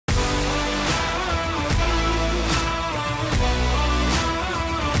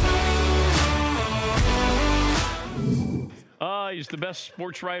he's the best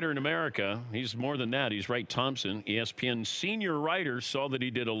sports writer in America. He's more than that. He's Wright Thompson, ESPN senior writer. Saw that he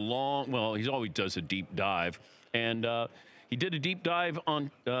did he always does a deep dive. And he did a deep dive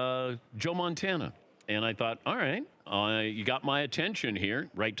on Joe Montana. And I thought, all right, you got my attention here.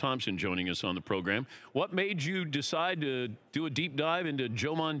 Wright Thompson joining us on the program. What made you decide to do a deep dive into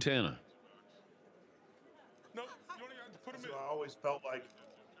Joe Montana? I always felt like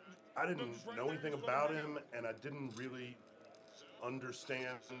I didn't know anything about him, and I didn't really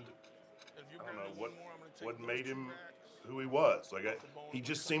understand, I don't know, what made him who he was. He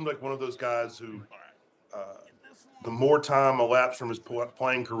just seemed like one of those guys who, the more time elapsed from his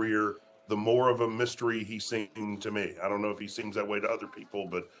playing career, the more of a mystery he seemed to me. I don't know if he seems that way to other people,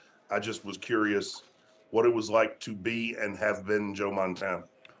 but I just was curious what it was like to be and have been Joe Montana.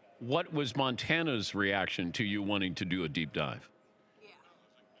 What was Montana's reaction to you wanting to do a deep dive?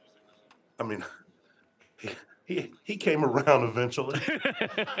 I mean, he came around eventually.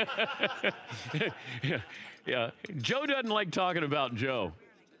 Yeah. Joe doesn't like talking about Joe.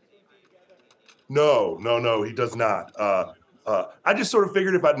 No, he does not. I just sort of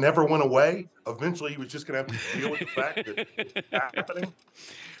figured if I never went away, eventually he was just going to have to deal with the fact that it's happening.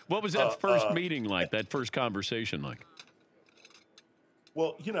 What was that first meeting like, that first conversation like?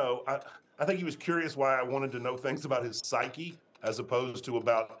 Well, I think he was curious why I wanted to know things about his psyche as opposed to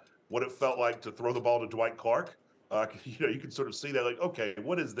about what it felt like to throw the ball to Dwight Clark. You can sort of see that, like, okay,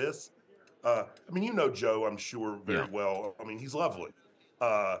 what is this? I mean, Joe, I'm sure, very well. I mean, he's lovely.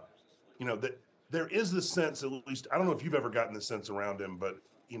 That there is this sense, at least, I don't know if you've ever gotten this sense around him, but,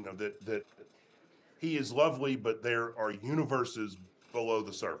 that he is lovely, but there are universes below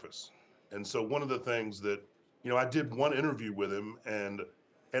the surface. And so one of the things that, I did one interview with him and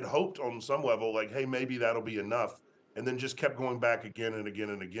had hoped on some level, like, hey, maybe that'll be enough. And then just kept going back again and again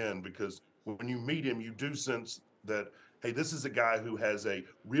and again, because when you meet him, you do sense that, hey, this is a guy who has a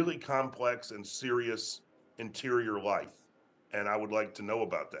really complex and serious interior life. And I would like to know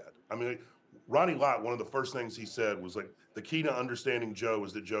about that. I mean, Ronnie Lott, one of the first things he said was like, the key to understanding Joe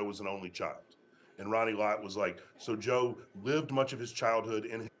is that Joe was an only child. And Ronnie Lott was like, so Joe lived much of his childhood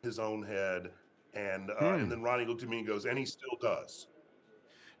in his own head. And then Ronnie looked at me and goes, and he still does.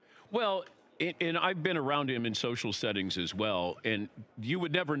 Well, and I've been around him in social settings as well, and you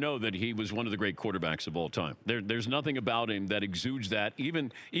would never know that he was one of the great quarterbacks of all time. There's nothing about him that exudes that,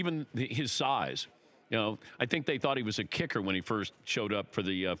 even his size. I think they thought he was a kicker when he first showed up for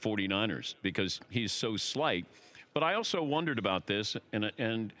the 49ers because he's so slight. But I also wondered about this,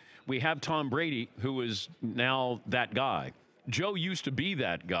 and we have Tom Brady, who is now that guy. Joe used to be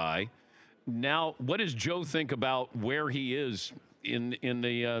that guy. Now, what does Joe think about where he is in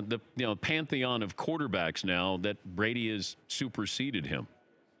the pantheon of quarterbacks now that Brady has superseded him?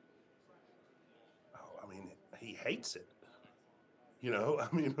 Oh, I mean, he hates it.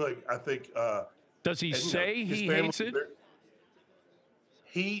 I think. Does he say he hates it?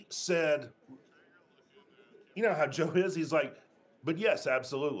 He said, how Joe is. He's like, but yes,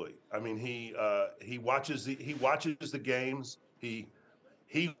 absolutely. I mean, he watches the games.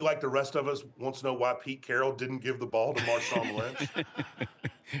 He, like the rest of us, wants to know why Pete Carroll didn't give the ball to Marshawn Lynch.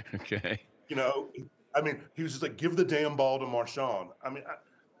 Okay. I mean, he was just like, give the damn ball to Marshawn. I mean,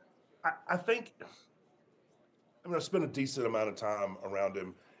 I think, I spent a decent amount of time around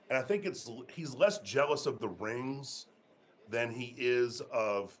him, and I think he's less jealous of the rings than he is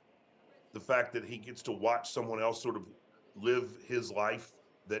of the fact that he gets to watch someone else sort of live his life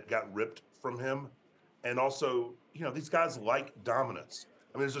that got ripped from him. And also, these guys like dominance.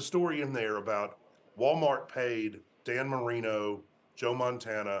 I mean, there's a story in there about Walmart paid Dan Marino, Joe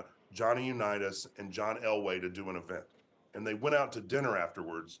Montana, Johnny Unitas, and John Elway to do an event. And they went out to dinner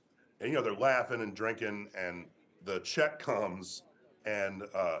afterwards. And, they're laughing and drinking, and the check comes, and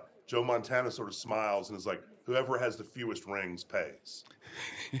Joe Montana sort of smiles and is like, whoever has the fewest rings pays.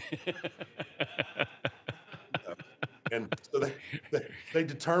 And so they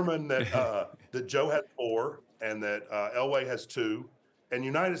determined that Joe had 4 and that Elway has 2. And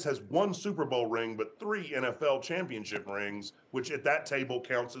Unitas has 1 Super Bowl ring, but 3 NFL championship rings, which at that table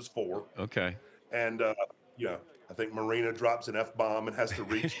counts as 4. Okay. And, I think Marina drops an F-bomb and has to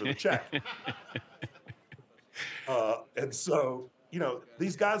reach for the check. And so,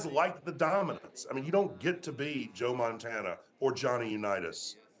 these guys like the dominance. I mean, you don't get to be Joe Montana or Johnny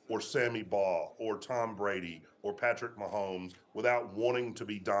Unitas or Sammy Baugh or Tom Brady or Patrick Mahomes without wanting to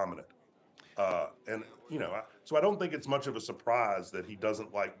be dominant. So I don't think it's much of a surprise that he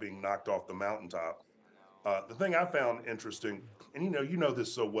doesn't like being knocked off the mountaintop. The thing I found interesting, and you know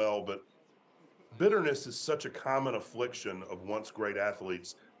this so well, but bitterness is such a common affliction of once great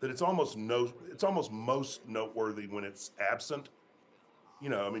athletes that it's almost most noteworthy when it's absent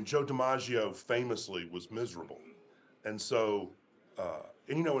I mean, Joe DiMaggio famously was miserable. And so,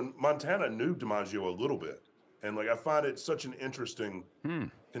 and Montana knew DiMaggio a little bit. And like, I find it such an interesting Hmm.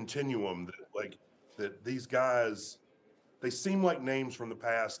 continuum that these guys, they seem like names from the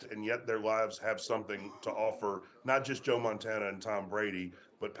past, and yet their lives have something to offer, not just Joe Montana and Tom Brady,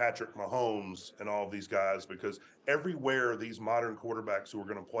 but Patrick Mahomes and all of these guys, because everywhere these modern quarterbacks who are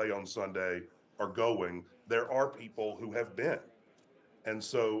going to play on Sunday are going, there are people who have been. And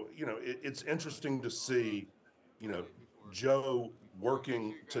so, it's interesting to see, you know, Joe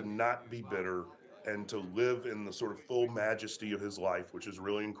working to not be bitter and to live in the sort of full majesty of his life, which is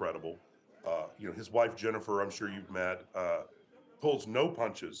really incredible. His wife, Jennifer, I'm sure you've met, pulls no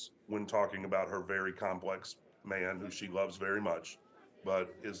punches when talking about her very complex man who she loves very much,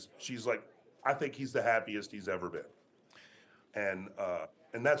 but she's like, I think he's the happiest he's ever been.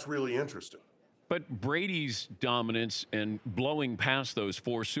 And that's really interesting. But Brady's dominance and blowing past those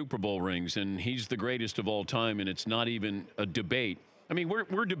 4 Super Bowl rings, and he's the greatest of all time, and it's not even a debate. I mean,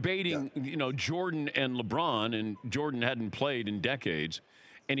 we're debating, Jordan and LeBron, and Jordan hadn't played in decades,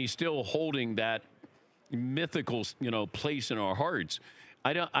 and he's still holding that mythical, place in our hearts.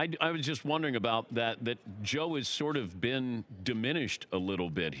 I was just wondering about that Joe has sort of been diminished a little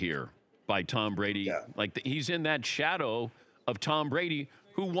bit here by Tom Brady. Yeah. Like he's in that shadow of Tom Brady,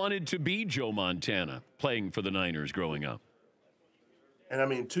 who wanted to be Joe Montana playing for the Niners growing up. And I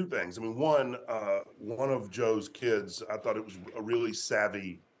mean, 2 things. I mean, one of Joe's kids, I thought it was a really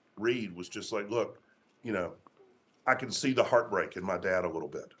savvy read, was just like, look, I can see the heartbreak in my dad a little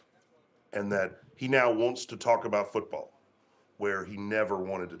bit. And that he now wants to talk about football where he never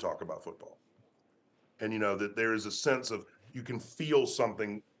wanted to talk about football. And, that there is a sense of, you can feel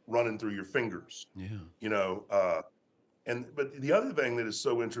something running through your fingers. Yeah. But the other thing that is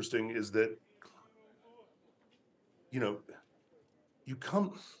so interesting is that,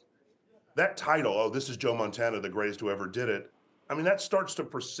 that title, oh, this is Joe Montana, the greatest who ever did it. I mean, that starts to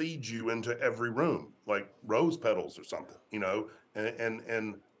precede you into every room, like rose petals or something,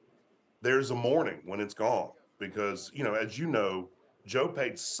 and there's a mourning when it's gone because, as Joe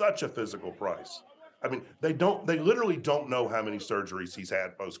paid such a physical price. I mean, they literally don't know how many surgeries he's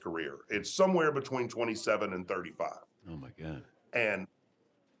had post-career. It's somewhere between 27 and 35. Oh my God. And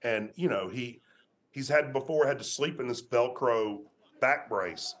he's had to sleep in this Velcro back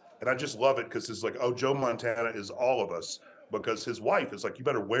brace. And I just love it because it's like, oh, Joe Montana is all of us, because his wife is like, you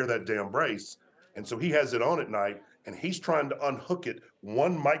better wear that damn brace. And so he has it on at night and he's trying to unhook it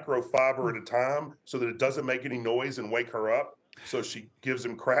 1 microfiber at a time so that it doesn't make any noise and wake her up. So she gives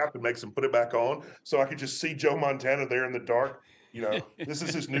him crap and makes him put it back on. So I could just see Joe Montana there in the dark. This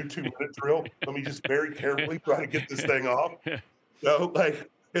is his new 2-minute drill. Let me just very carefully try to get this thing off.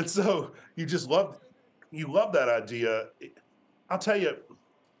 And so you love that idea. I'll tell you,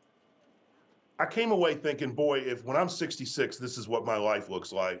 I came away thinking, boy, if when I'm 66, this is what my life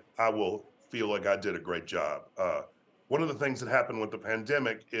looks like, I will feel like I did a great job. One of the things that happened with the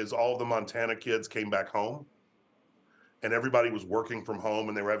pandemic is all the Montana kids came back home. And everybody was working from home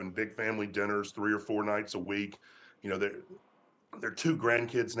and they were having big family dinners 3 or 4 nights a week. They're 2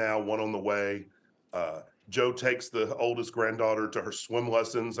 grandkids now, 1 on the way. Joe takes the oldest granddaughter to her swim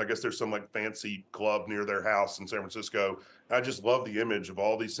lessons. I guess there's some like fancy club near their house in San Francisco. I just love the image of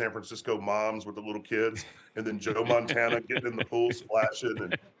all these San Francisco moms with the little kids, and then Joe Montana getting in the pool splashing.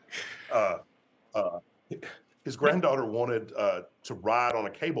 And his granddaughter wanted to ride on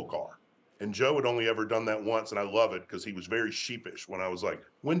a cable car. And Joe had only ever done that once, and I love it because he was very sheepish when I was like,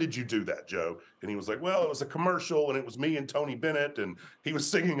 when did you do that, Joe? And he was like, well, it was a commercial, and it was me and Tony Bennett, and he was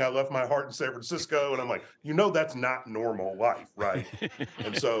singing I Left My Heart in San Francisco, and I'm like, that's not normal life, right?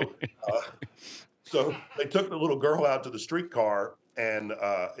 And so they took the little girl out to the streetcar, and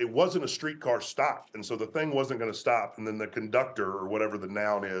it wasn't a streetcar stop, and so the thing wasn't going to stop, and then the conductor, or whatever the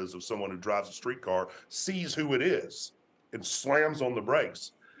noun is of someone who drives a streetcar, sees who it is and slams on the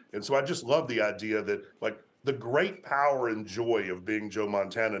brakes. And so I just love the idea that, like, the great power and joy of being Joe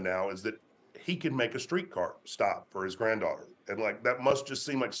Montana now is that he can make a streetcar stop for his granddaughter. And, like, that must just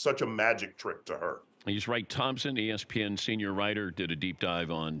seem like such a magic trick to her. He's Wright. Thompson, ESPN senior writer, did a deep dive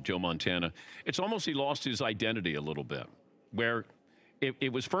on Joe Montana. It's almost he lost his identity a little bit, where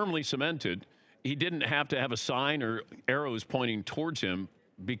it was firmly cemented. He didn't have to have a sign or arrows pointing towards him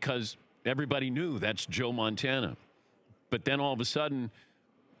because everybody knew that's Joe Montana. But then all of a sudden,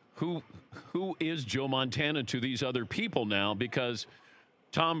 who is Joe Montana to these other people now? Because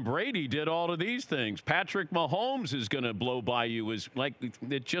Tom Brady did all of these things. Patrick Mahomes is going to blow by you.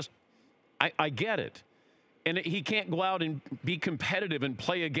 I get it. And he can't go out and be competitive and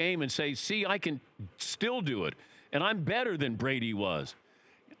play a game and say, see, I can still do it. And I'm better than Brady was.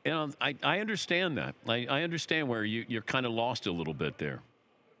 I understand that. I understand where you're kind of lost a little bit there.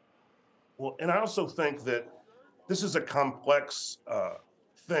 Well, and I also think that this is a complex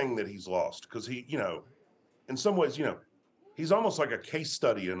thing that he's lost because in some ways, he's almost like a case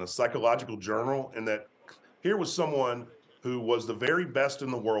study in a psychological journal, in that here was someone who was the very best in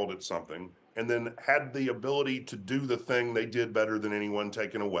the world at something and then had the ability to do the thing they did better than anyone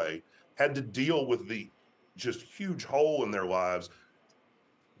taken away, had to deal with the just huge hole in their lives.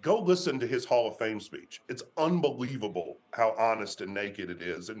 Go listen to his Hall of Fame speech. It's unbelievable how honest and naked it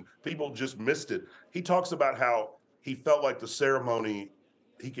is. And people just missed it. He talks about how he felt like the ceremony,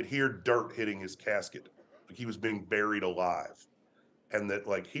 he could hear dirt hitting his casket, like he was being buried alive. And that,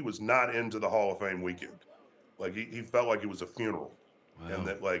 like, he was not into the Hall of Fame weekend. Like, he felt like it was a funeral. Wow. And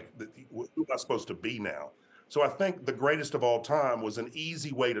that, like, who am I supposed to be now? So I think the greatest of all time was an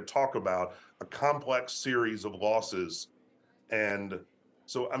easy way to talk about a complex series of losses. And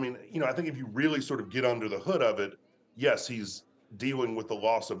so, I mean, I think if you really sort of get under the hood of it, yes, he's dealing with the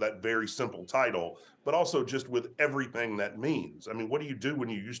loss of that very simple title, but also just with everything that means. I mean, what do you do when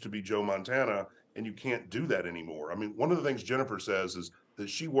you used to be Joe Montana and you can't do that anymore? I mean, one of the things Jennifer says is that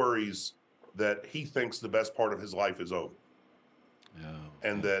she worries that he thinks the best part of his life is over. Oh,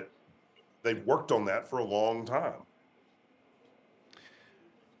 and that they've worked on that for a long time.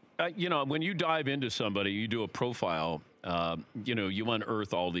 When you dive into somebody, you do a profile, you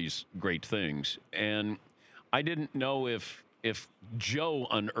unearth all these great things. And I didn't know if Joe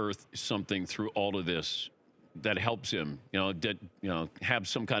unearthed something through all of this that helps him, have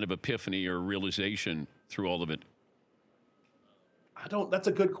some kind of epiphany or realization through all of it. That's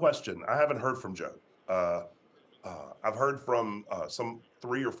a good question. I haven't heard from Joe. I've heard from some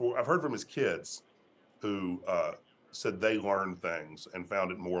 3 or 4, I've heard from his kids who said they learned things and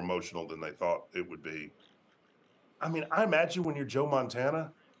found it more emotional than they thought it would be. I mean, I imagine when you're Joe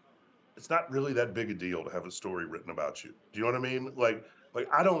Montana, it's not really that big a deal to have a story written about you. Do you know what I mean? Like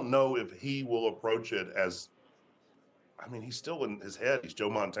I don't know if he will approach it as, I mean, he's still in his head. He's Joe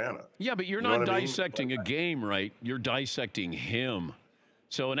Montana. Yeah, but you're not dissecting a game, right? You're dissecting him.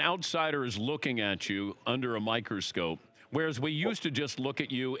 So an outsider is looking at you under a microscope, whereas we used to just look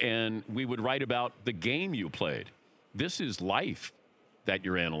at you and we would write about the game you played. This is life that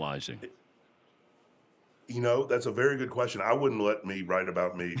you're analyzing. That's a very good question. I wouldn't let me write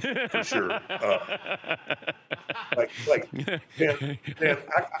about me for sure. Man,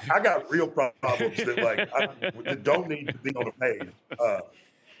 I got real problems that don't need to be on a page.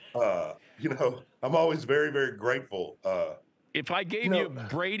 I'm always very, very grateful. If I gave you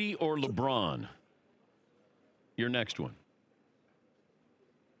Brady or LeBron, your next one.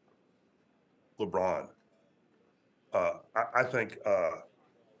 LeBron. I think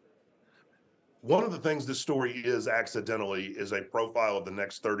one of the things this story is accidentally is a profile of the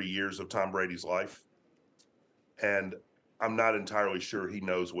next 30 years of Tom Brady's life. And I'm not entirely sure he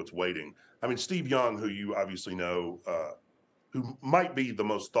knows what's waiting. I mean, Steve Young, who you obviously know, who might be the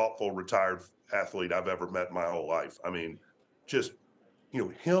most thoughtful retired athlete I've ever met in my whole life. I mean, just,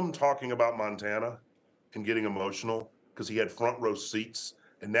 him talking about Montana and getting emotional because he had front row seats.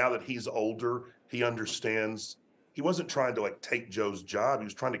 And now that he's older, he understands he wasn't trying to take Joe's job. He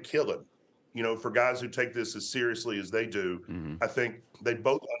was trying to kill him. For guys who take this as seriously as they do, I think they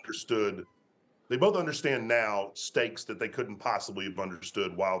both understand now stakes that they couldn't possibly have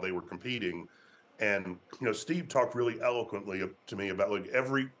understood while they were competing. And, Steve talked really eloquently to me about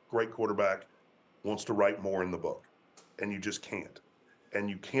every great quarterback wants to write more in the book, and you just can't. And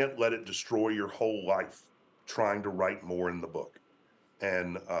you can't let it destroy your whole life trying to write more in the book.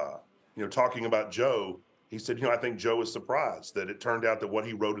 And, talking about Joe, he said, I think Joe is surprised that it turned out that what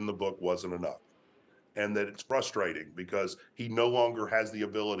he wrote in the book wasn't enough, and that it's frustrating because he no longer has the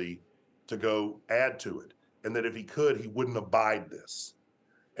ability to go add to it, and that if he could, he wouldn't abide this.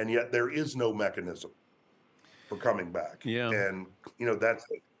 And yet there is no mechanism for coming back. Yeah. And, that's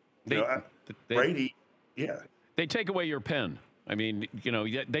Brady, yeah. They take away your pen. I mean,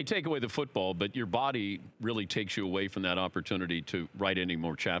 they take away the football, but your body really takes you away from that opportunity to write any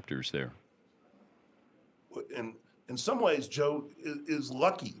more chapters there. And in some ways, Joe is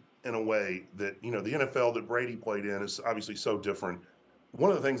lucky in a way that, the NFL that Brady played in is obviously so different.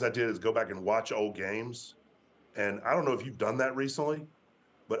 One of the things I did is go back and watch old games. And I don't know if you've done that recently,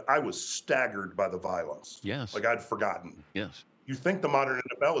 but I was staggered by the violence. Yes. I'd forgotten. Yes. You think the modern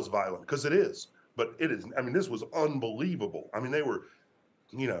NFL is violent because it is, but it is. I mean, this was unbelievable. I mean, they were,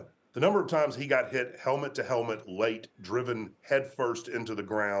 the number of times he got hit helmet to helmet late, driven headfirst into the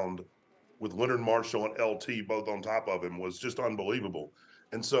ground with Leonard Marshall and LT both on top of him was just unbelievable.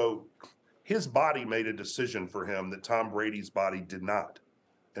 And so his body made a decision for him that Tom Brady's body did not.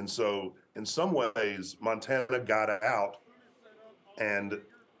 And so in some ways, Montana got out and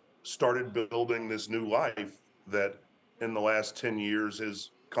started building this new life that in the last 10 years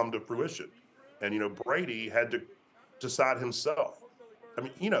has come to fruition. And, Brady had to decide himself. I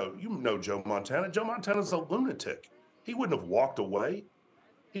mean, you know Joe Montana. Joe Montana's a lunatic. He wouldn't have walked away.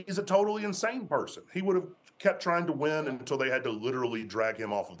 He's a totally insane person. He would have kept trying to win until they had to literally drag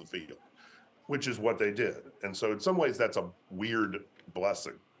him off of the field, which is what they did. And so in some ways, that's a weird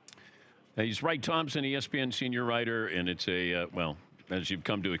blessing. He's Wright Thompson, ESPN senior writer, and it's well, as you've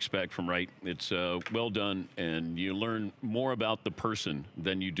come to expect from Wright, it's well done, and you learn more about the person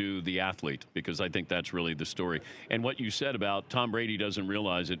than you do the athlete, because I think that's really the story. And what you said about Tom Brady doesn't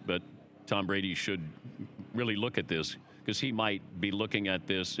realize it, but Tom Brady should really look at this, because he might be looking at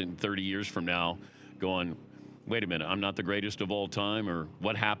this in 30 years from now going, wait a minute, I'm not the greatest of all time, or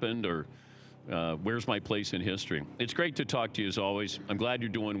what happened, or where's my place in history? It's great to talk to you as always. I'm glad you're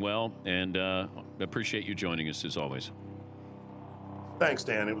doing well, and appreciate you joining us as always. Thanks,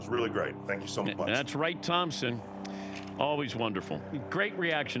 Dan. It was really great. Thank you so much. That's Wright Thompson. Always wonderful. Great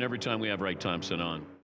reaction every time we have Wright Thompson on.